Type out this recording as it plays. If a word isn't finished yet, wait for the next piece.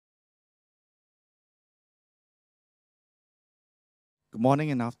Good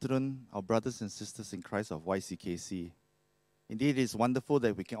morning and afternoon, our brothers and sisters in Christ of YCKC. Indeed, it is wonderful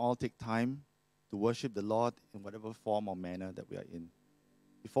that we can all take time to worship the Lord in whatever form or manner that we are in.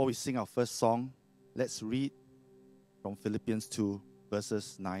 Before we sing our first song, let's read from Philippians 2,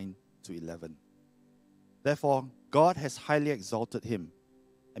 verses 9 to 11. Therefore, God has highly exalted him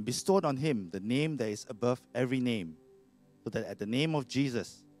and bestowed on him the name that is above every name, so that at the name of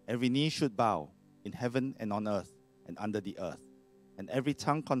Jesus, every knee should bow in heaven and on earth and under the earth, and every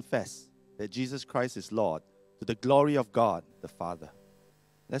tongue confess that Jesus Christ is Lord, to the glory of God the Father.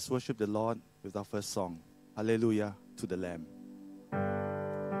 Let's worship the Lord with our first song, Hallelujah to the Lamb.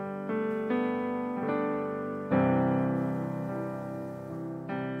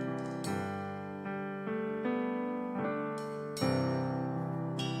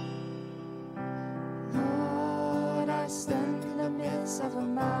 Lord, I stand in the midst of a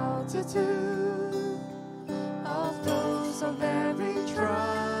multitude of those of every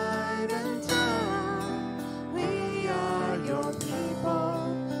tribe and tongue. We are your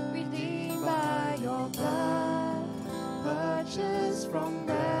people, redeemed by your blood, purchased from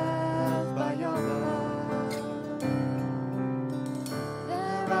death by your love.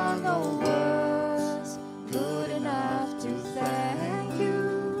 There are no words good enough to thank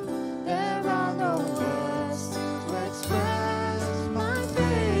you. There are no words to express my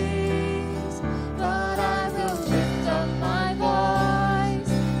praise, but I will lift up my voice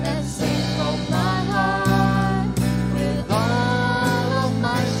and sing from my heart with all of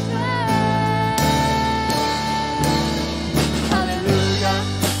my strength. Hallelujah,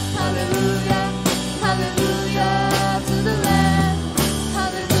 hallelujah, hallelujah to the Lamb.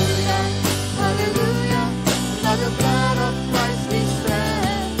 Hallelujah, hallelujah, by the blood of Christ we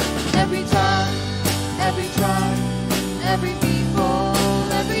stand. Every tongue, every tribe, every people,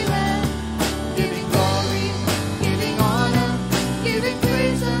 every land, giving glory, giving honor, giving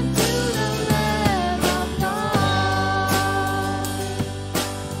praise unto the Lamb of God.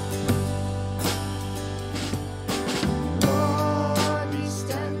 Lord, we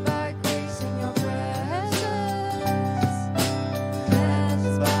stand by grace in your presence,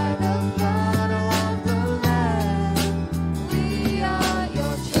 cleansed by the blood of the Lamb. We are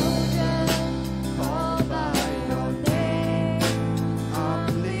your children, called by your name.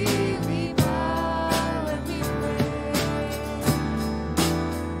 Humbly we bow and we pray.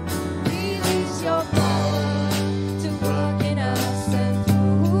 Release your power to work in us and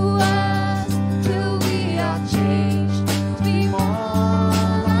through us, till we are changed to be more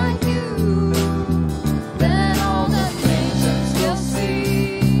like you. Then all the nations will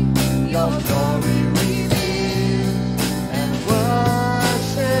see your glory revealed and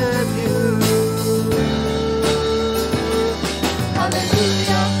worship you.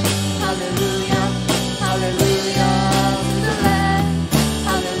 Hallelujah, hallelujah, hallelujah to the Lamb.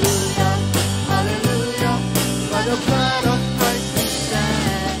 Hallelujah, hallelujah, by the blood of Christ we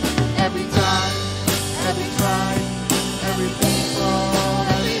stand. Every tongue, every tribe, every people,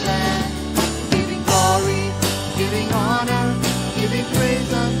 every land, giving glory, giving honor, giving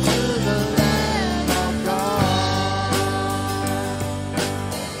praise unto the Lamb of God.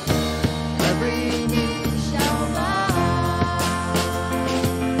 Every knee shall bow,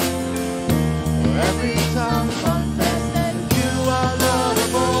 every tongue confess that you are Lord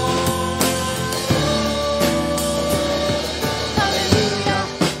of all. Hallelujah,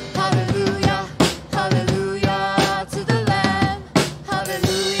 hallelujah, hallelujah to the Lamb.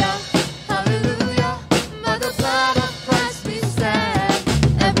 Hallelujah, hallelujah, by the blood of Christ we stand.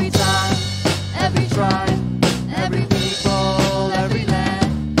 Every tongue, every tribe, every people, every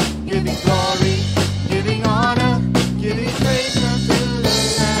land, giving glory, giving honor, giving praise unto the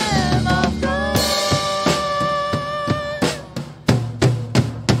Lamb of God.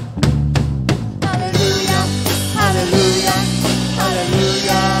 Hallelujah, hallelujah,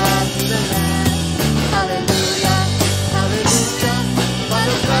 hallelujah to the Lamb. Hallelujah, hallelujah, by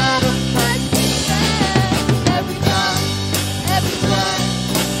the blood of Christ we stand. Every tongue, every tribe,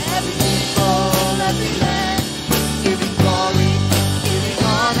 every people, every land, giving glory, giving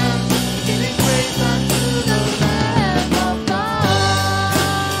honor, giving praise unto the Lamb of God.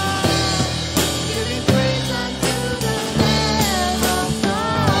 Giving praise unto the Lamb of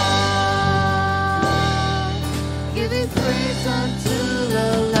God. Giving praise unto the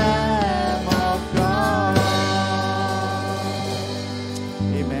Lamb of God.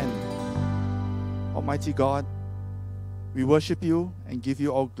 Amen. Almighty God, we worship you and give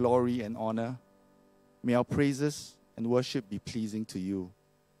you all glory and honor. May our praises and worship be pleasing to you.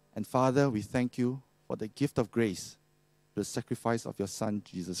 And Father, we thank you for the gift of grace, the sacrifice of your Son,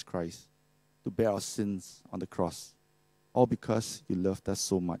 Jesus Christ, to bear our sins on the cross. all because you loved us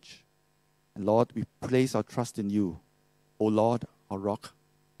so much. And Lord, we place our trust in you, O Lord, our rock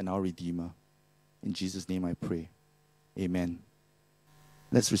and our Redeemer. In Jesus' name I pray. Amen.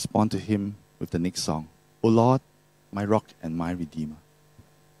 Let's respond to him with the next song. O Lord, my rock and my Redeemer.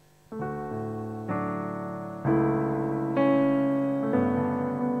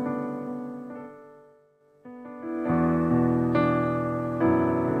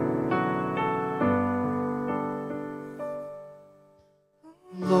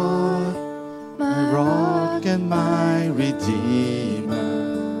 Lord, my rock and my Redeemer,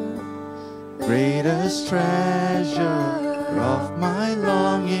 greatest treasure of my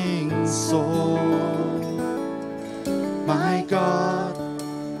longing soul. My God,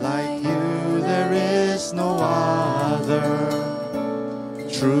 like you there is no other.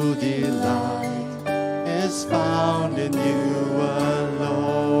 True delight is found in you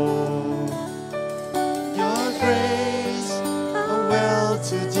alone. Your grace, a well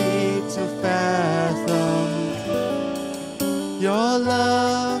too deep to fathom. Your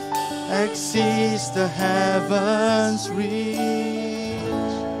love exceeds the heavens' reach.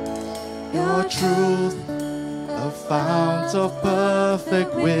 Your truth, a fount of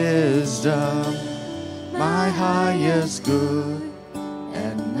perfect wisdom, my highest good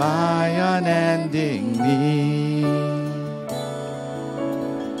and my unending need.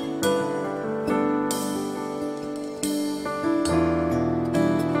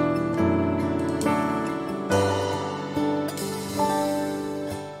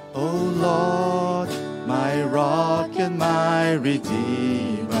 O Lord, my rock and my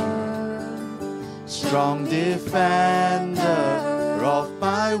Redeemer, strong defender of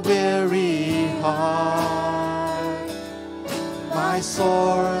my weary heart, my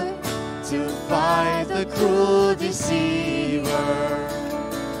sword to fight the cruel deceiver,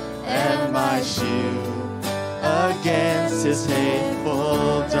 and my shield against his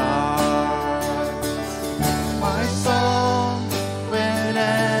hateful darts. My song when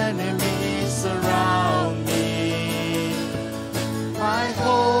enemies surround me, my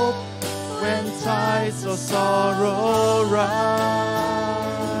hope when tides of sorrow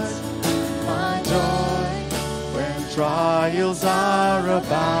rise, my joy when trials are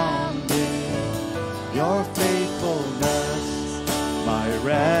abounding, your faithfulness, my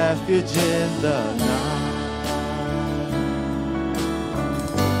refuge in the night.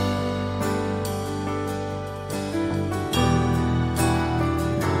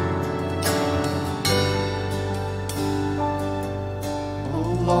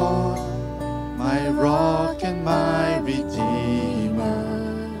 Oh Lord, my rock and my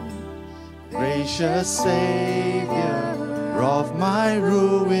Redeemer, gracious Savior of my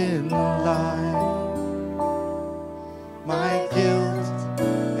ruined life, my guilt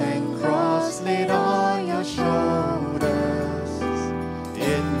and cross laid on your shoulders.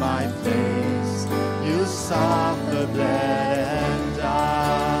 In my place you suffered, bled and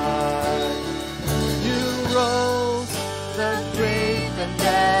died. You rose, the grave and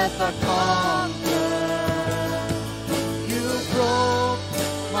death are conquered. You broke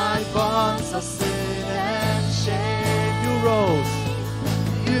my bonds of sin and shame. You rose,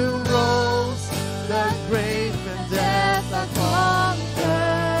 the grave and death are conquered.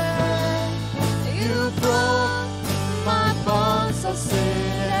 You broke my bonds of sin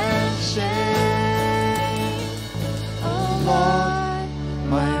and shame. Oh Lord,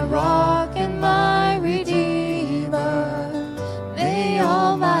 my rock and my Redeemer, may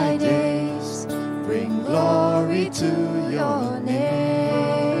all my days bring glory to your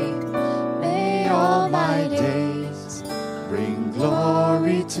name. May all my days bring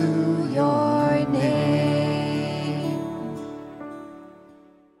glory to your name.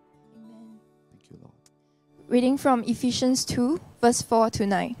 Thank you, Lord. Reading from Ephesians 2, verse 4 to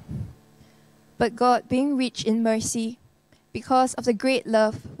 9. But God, being rich in mercy, because of the great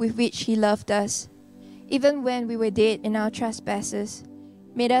love with which he loved us, even when we were dead in our trespasses,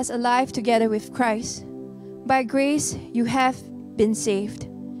 made us alive together with Christ. By grace you have been saved,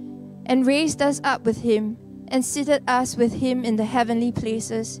 and raised us up with him, and seated us with him in the heavenly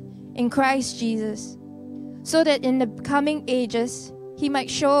places, in Christ Jesus, so that in the coming ages he might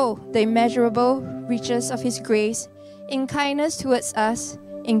show the immeasurable riches of his grace in kindness towards us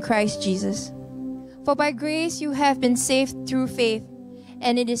in Christ Jesus. For by grace you have been saved through faith,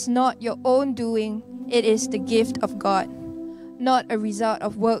 and it is not your own doing, it is the gift of God, not a result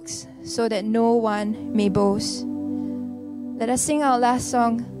of works, so that no one may boast. Let us sing our last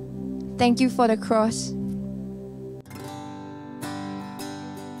song, Thank You for the Cross.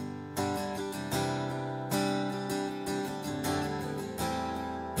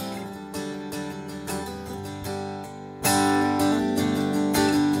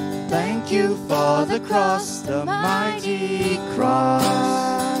 Thank you for the cross, the mighty cross,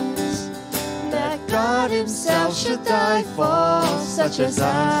 that God Himself should die for such as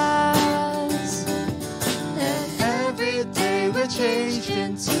us. And every day we're changed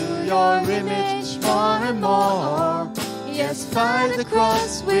into your image more and more. Yes, by the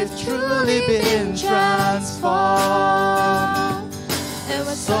cross we've truly been transformed. And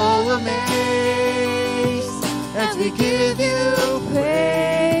we're so amazed as we give you praise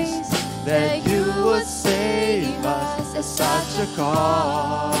that you would save us at such a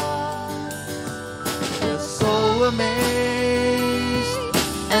cost. We're so amazed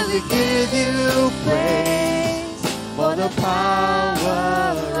as we give you praise for the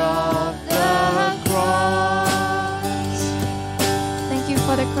power of the cross. Thank you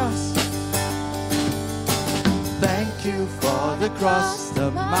for the cross. Thank you for the cross, the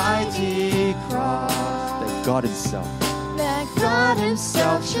mighty cross, that God Himself, that God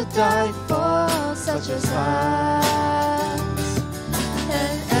Himself should die for such as us.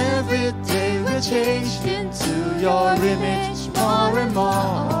 and every day we're changed into your image more and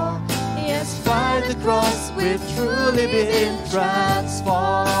more. Yes, By the cross we've truly been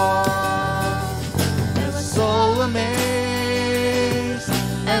transformed. We're so amazed,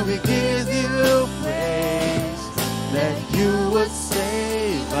 and we give you praise that you would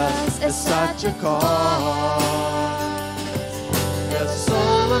save us at such a cost. We're so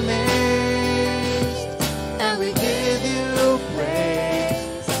amazed, and we give you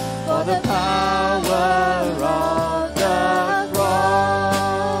praise for the power of the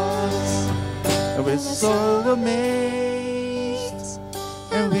cross. And we're so amazed,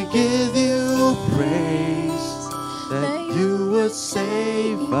 and we give you praise that you would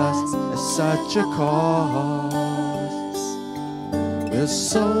save us at such a cost. We're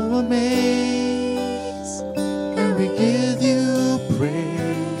so amazed, and we give you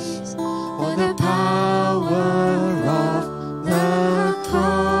praise for the power of the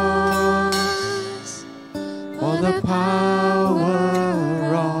cross, for the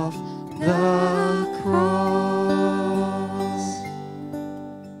power of the